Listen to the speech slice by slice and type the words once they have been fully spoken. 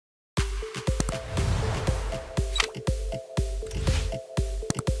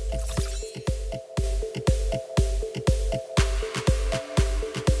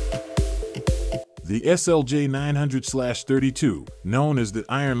The SLJ 900/32, known as the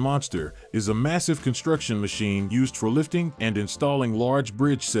Iron Monster, is a massive construction machine used for lifting and installing large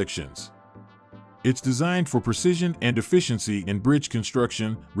bridge sections. It's designed for precision and efficiency in bridge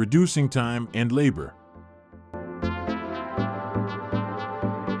construction, reducing time and labor.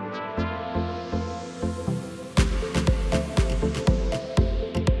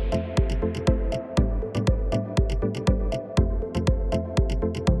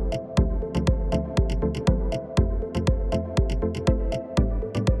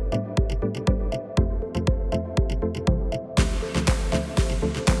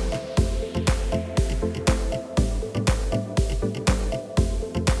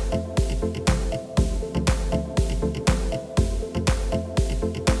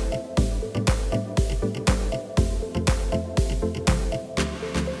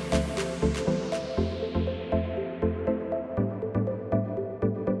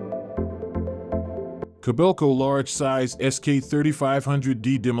 Kobelco large-size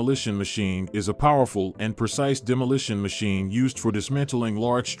SK3500D demolition machine is a powerful and precise demolition machine used for dismantling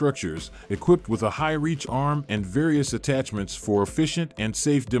large structures, equipped with a high-reach arm and various attachments for efficient and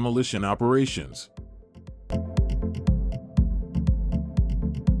safe demolition operations.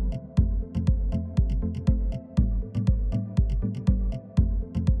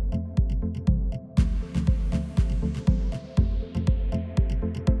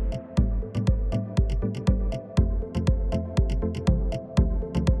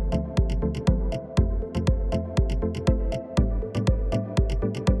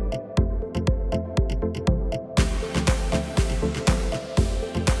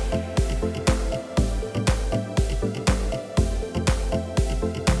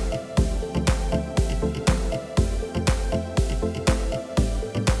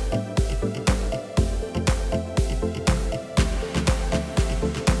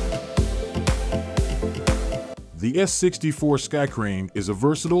 The S-64 Skycrane is a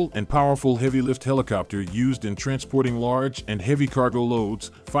versatile and powerful heavy-lift helicopter used in transporting large and heavy cargo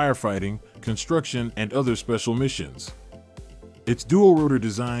loads, firefighting, construction, and other special missions. Its dual-rotor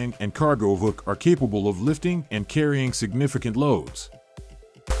design and cargo hook are capable of lifting and carrying significant loads.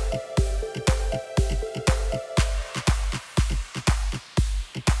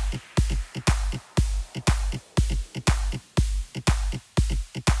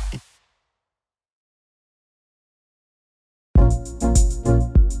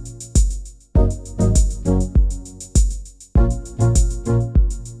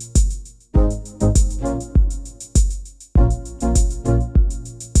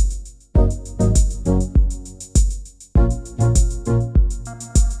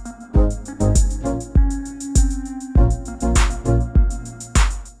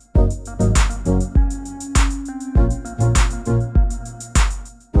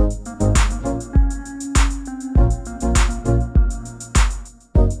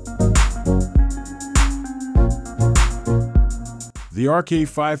 The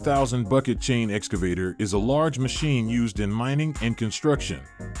RK5000 bucket chain excavator is a large machine used in mining and construction.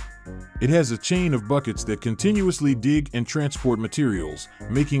 It has a chain of buckets that continuously dig and transport materials,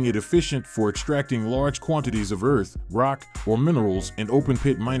 making it efficient for extracting large quantities of earth, rock, or minerals in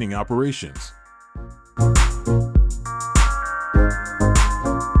open-pit mining operations.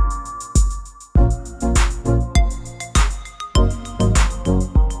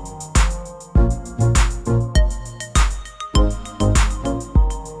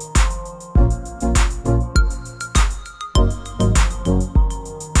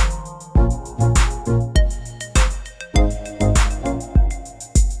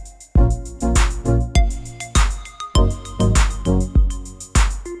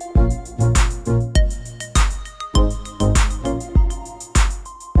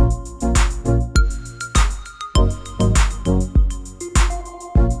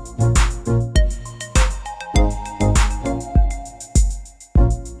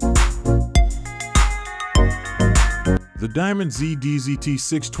 The Diamond Z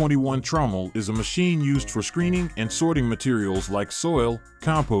DZT621 trommel is a machine used for screening and sorting materials like soil,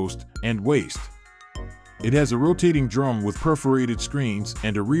 compost, and waste. It has a rotating drum with perforated screens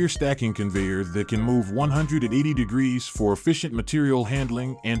and a rear stacking conveyor that can move 180 degrees for efficient material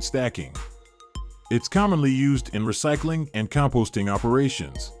handling and stacking. It's commonly used in recycling and composting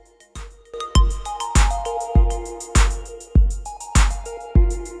operations.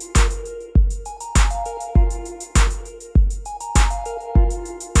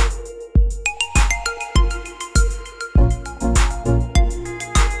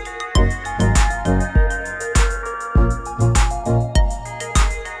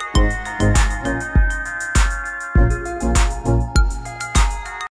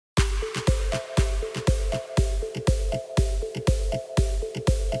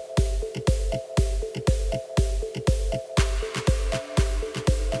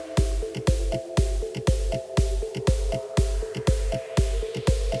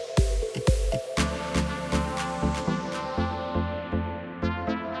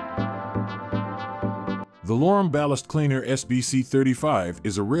 The Lorem Ballast Cleaner SBC-35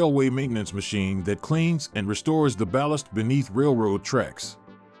 is a railway maintenance machine that cleans and restores the ballast beneath railroad tracks.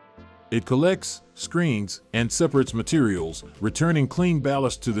 It collects, screens, and separates materials, returning clean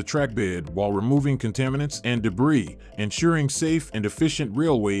ballast to the track bed while removing contaminants and debris, ensuring safe and efficient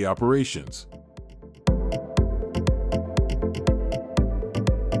railway operations.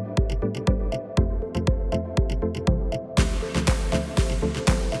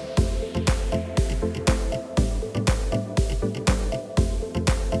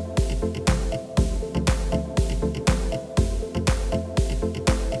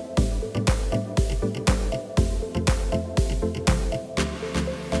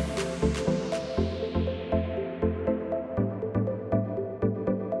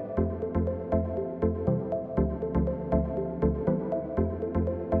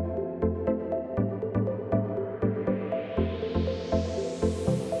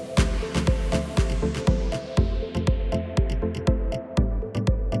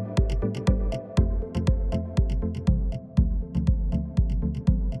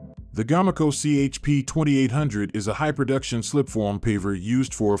 The Gomaco CHP 2800 is a high-production slipform paver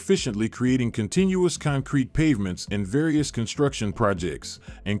used for efficiently creating continuous concrete pavements in various construction projects,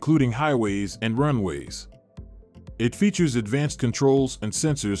 including highways and runways. It features advanced controls and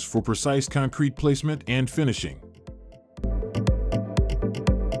sensors for precise concrete placement and finishing.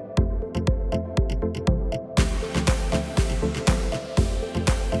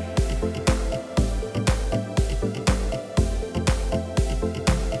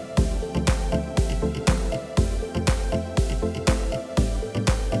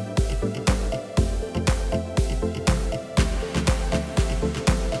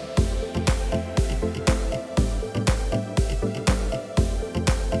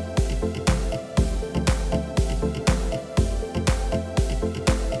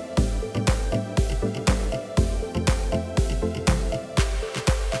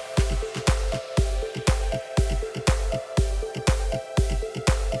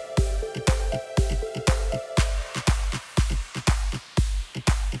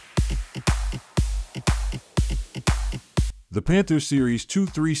 The Panther Series 2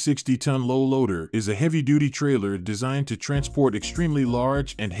 360-ton low loader is a heavy-duty trailer designed to transport extremely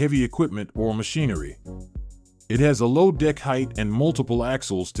large and heavy equipment or machinery. It has a low deck height and multiple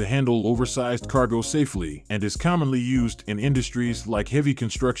axles to handle oversized cargo safely and is commonly used in industries like heavy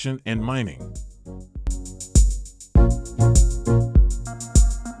construction and mining.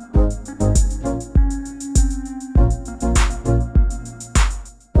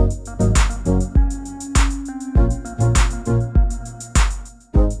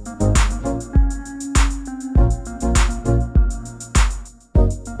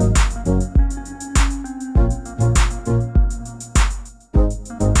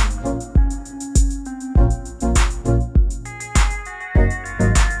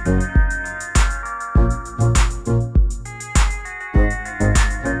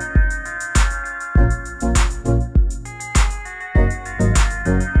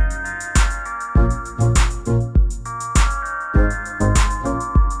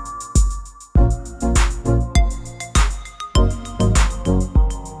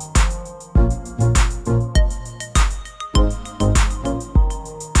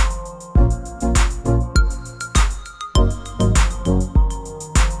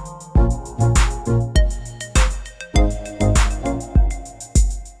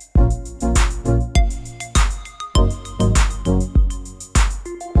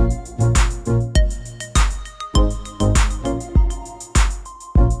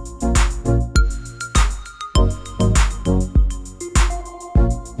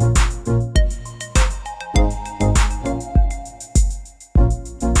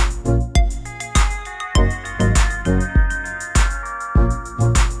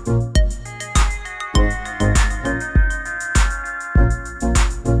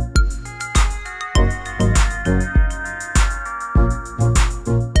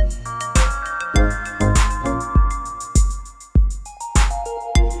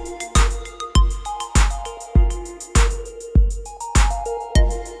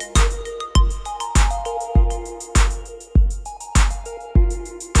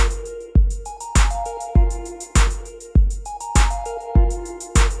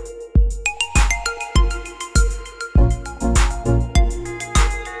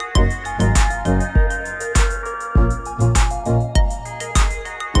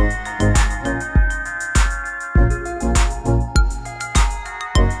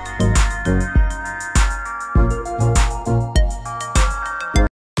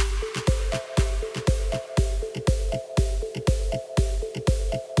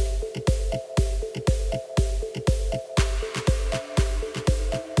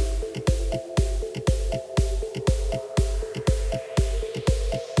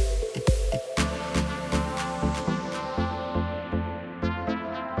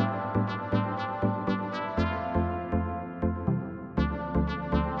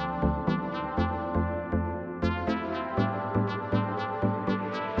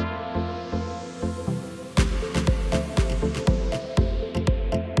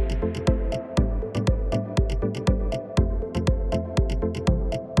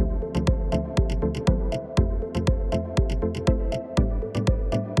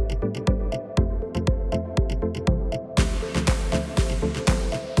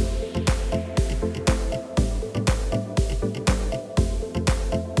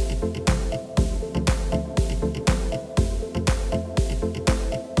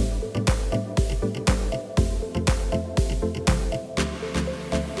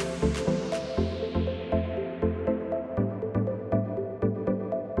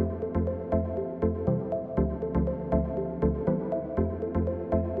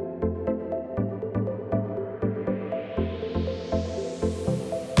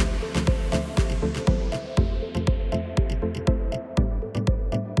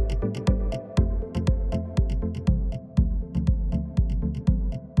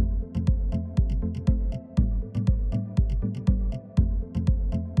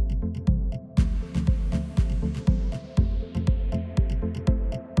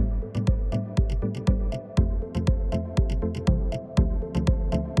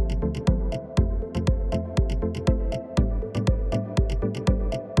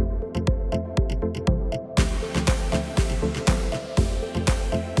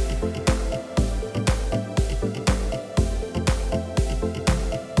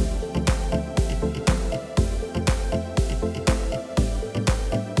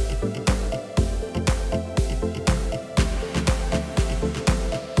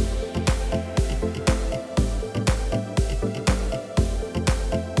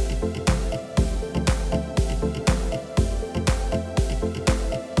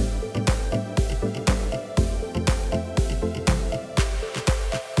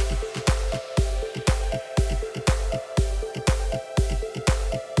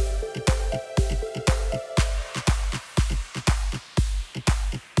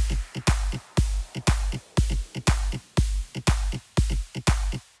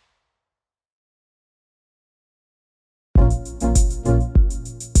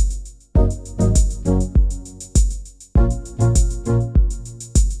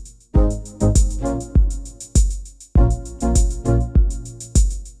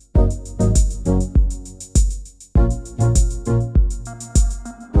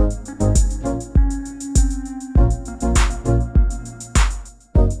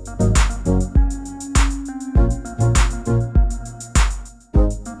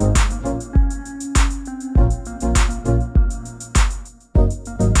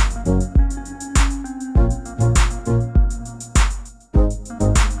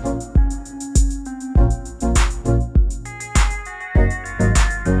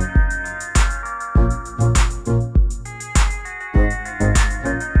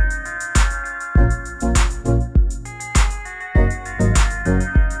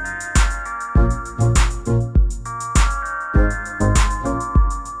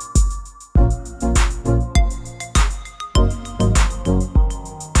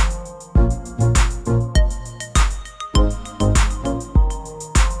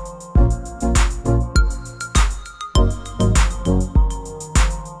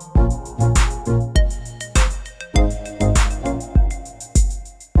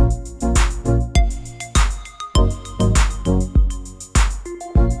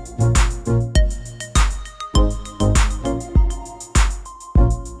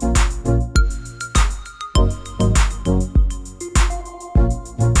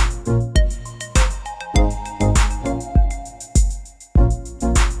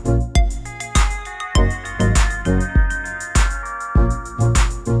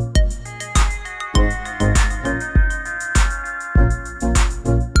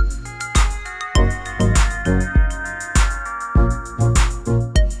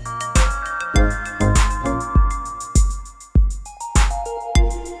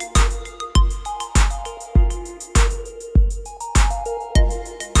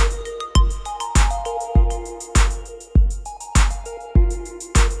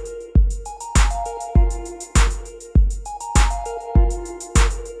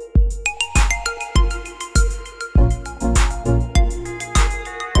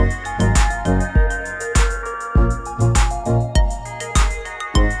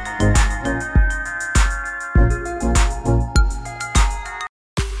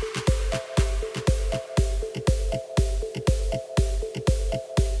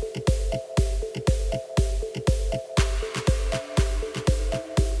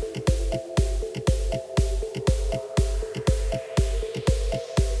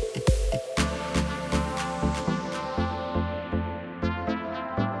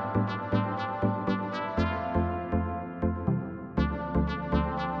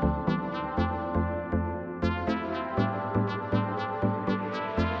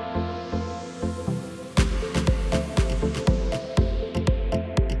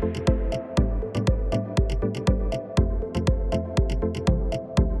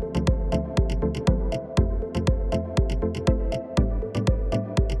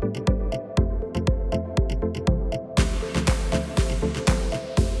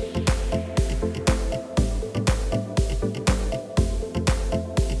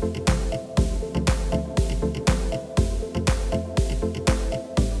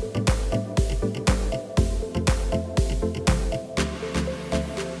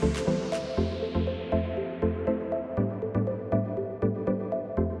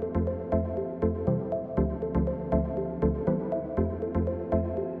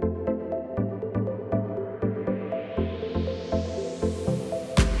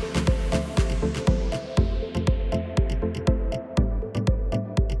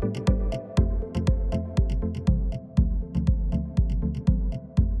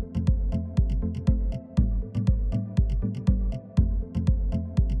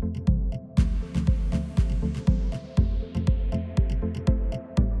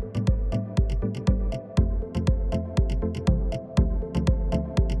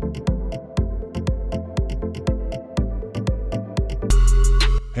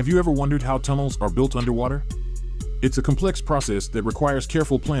 Have you ever wondered how tunnels are built underwater? It's a complex process that requires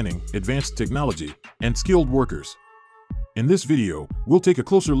careful planning, advanced technology, and skilled workers. In this video, we'll take a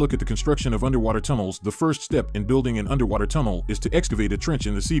closer look at the construction of underwater tunnels. The first step in building an underwater tunnel is to excavate a trench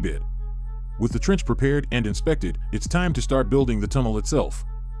in the seabed. With the trench prepared and inspected, it's time to start building the tunnel itself.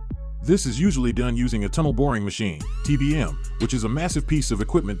 This is usually done using a tunnel boring machine, TBM, which is a massive piece of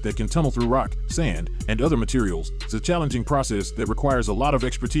equipment that can tunnel through rock, sand, and other materials. It's a challenging process that requires a lot of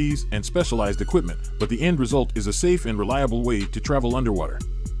expertise and specialized equipment, but the end result is a safe and reliable way to travel underwater.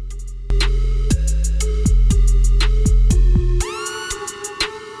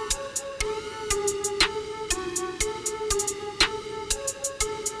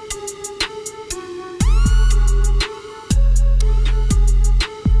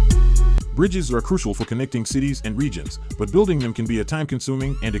 Bridges are crucial for connecting cities and regions, but building them can be a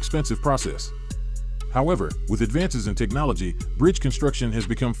time-consuming and expensive process. However, with advances in technology, bridge construction has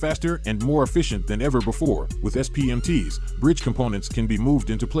become faster and more efficient than ever before. With SPMTs, bridge components can be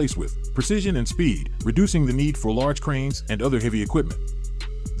moved into place with precision and speed, reducing the need for large cranes and other heavy equipment.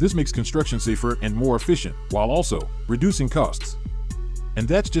 This makes construction safer and more efficient, while also reducing costs. And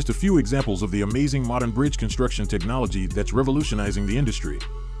that's just a few examples of the amazing modern bridge construction technology that's revolutionizing the industry.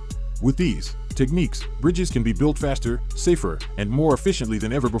 With these techniques, bridges can be built faster, safer, and more efficiently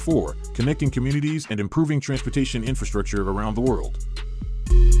than ever before, connecting communities and improving transportation infrastructure around the world.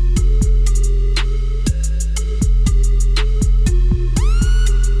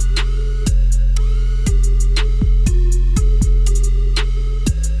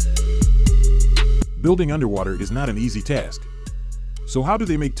 Building underwater is not an easy task. So how do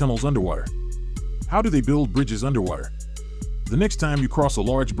they make tunnels underwater? How do they build bridges underwater? The next time you cross a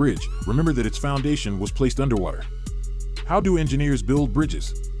large bridge, remember that its foundation was placed underwater. How do engineers build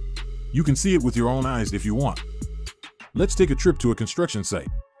bridges? You can see it with your own eyes if you want. Let's take a trip to a construction site.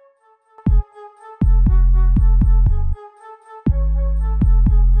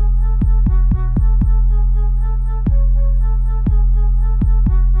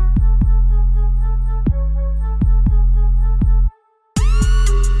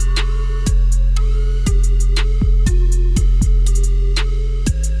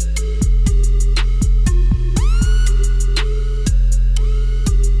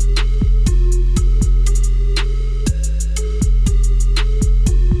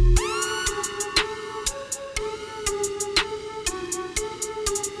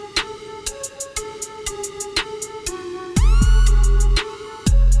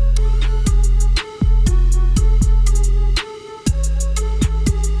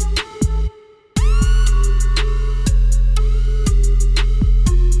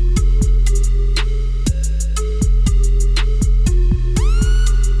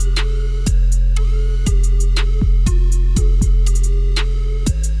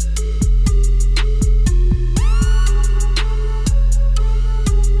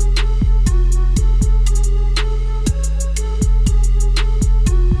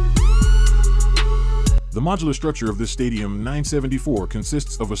 The modular structure of this Stadium 974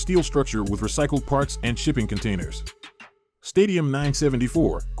 consists of a steel structure with recycled parts and shipping containers. Stadium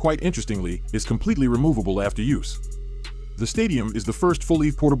 974, quite interestingly, is completely removable after use. The stadium is the first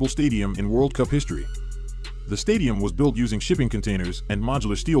fully portable stadium in World Cup history. The stadium was built using shipping containers and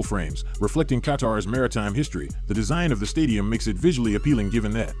modular steel frames, reflecting Qatar's maritime history. The design of the stadium makes it visually appealing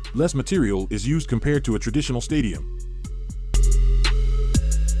given that less material is used compared to a traditional stadium.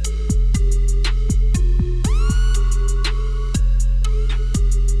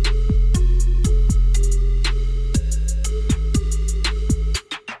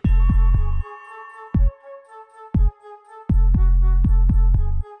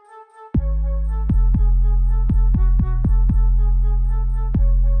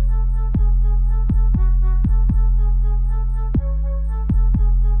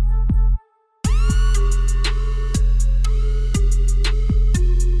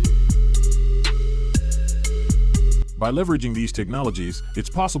 By leveraging these technologies, it's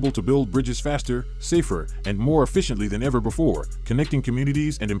possible to build bridges faster, safer, and more efficiently than ever before, connecting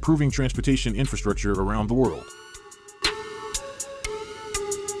communities and improving transportation infrastructure around the world.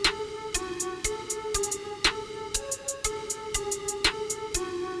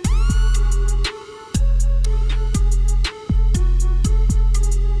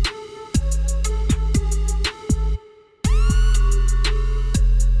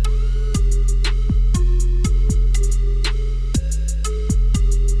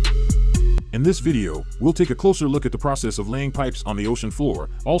 In this video, we'll take a closer look at the process of laying pipes on the ocean floor,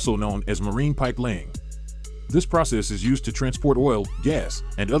 also known as marine pipe laying. This process is used to transport oil, gas,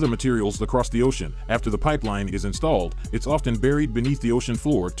 and other materials across the ocean. After the pipeline is installed, it's often buried beneath the ocean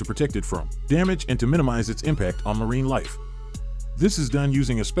floor to protect it from damage and to minimize its impact on marine life. This is done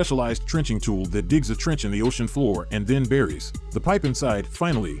using a specialized trenching tool that digs a trench in the ocean floor and then buries the pipe inside.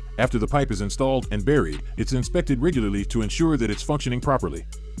 Finally, after the pipe is installed and buried, it's inspected regularly to ensure that it's functioning properly.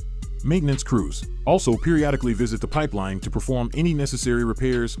 Maintenance crews also periodically visit the pipeline to perform any necessary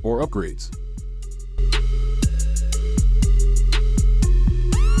repairs or upgrades.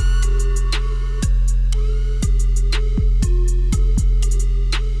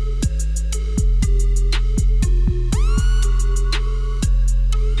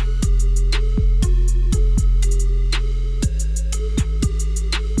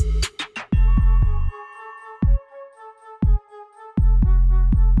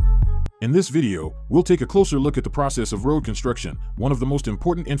 In this video, we'll take a closer look at the process of road construction, one of the most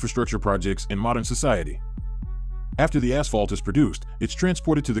important infrastructure projects in modern society. After the asphalt is produced, it's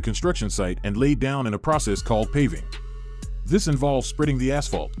transported to the construction site and laid down in a process called paving. This involves spreading the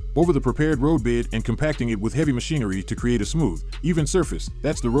asphalt over the prepared roadbed and compacting it with heavy machinery to create a smooth, even surface.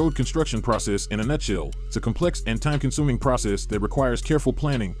 That's the road construction process in a nutshell. It's a complex and time-consuming process that requires careful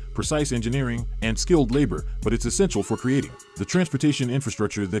planning, precise engineering, and skilled labor, but it's essential for creating the transportation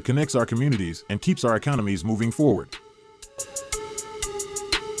infrastructure that connects our communities and keeps our economies moving forward.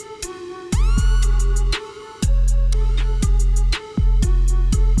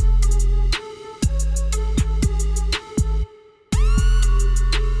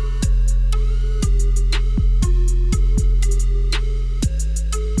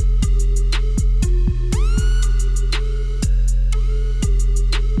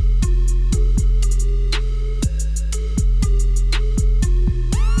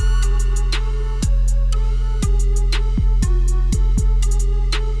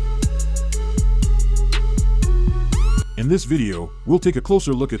 In this video, we'll take a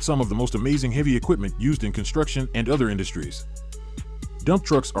closer look at some of the most amazing heavy equipment used in construction and other industries. Dump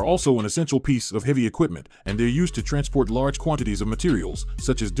trucks are also an essential piece of heavy equipment, and they're used to transport large quantities of materials,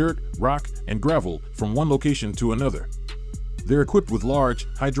 such as dirt, rock, and gravel, from one location to another. They're equipped with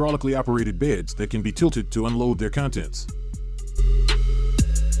large, hydraulically operated beds that can be tilted to unload their contents.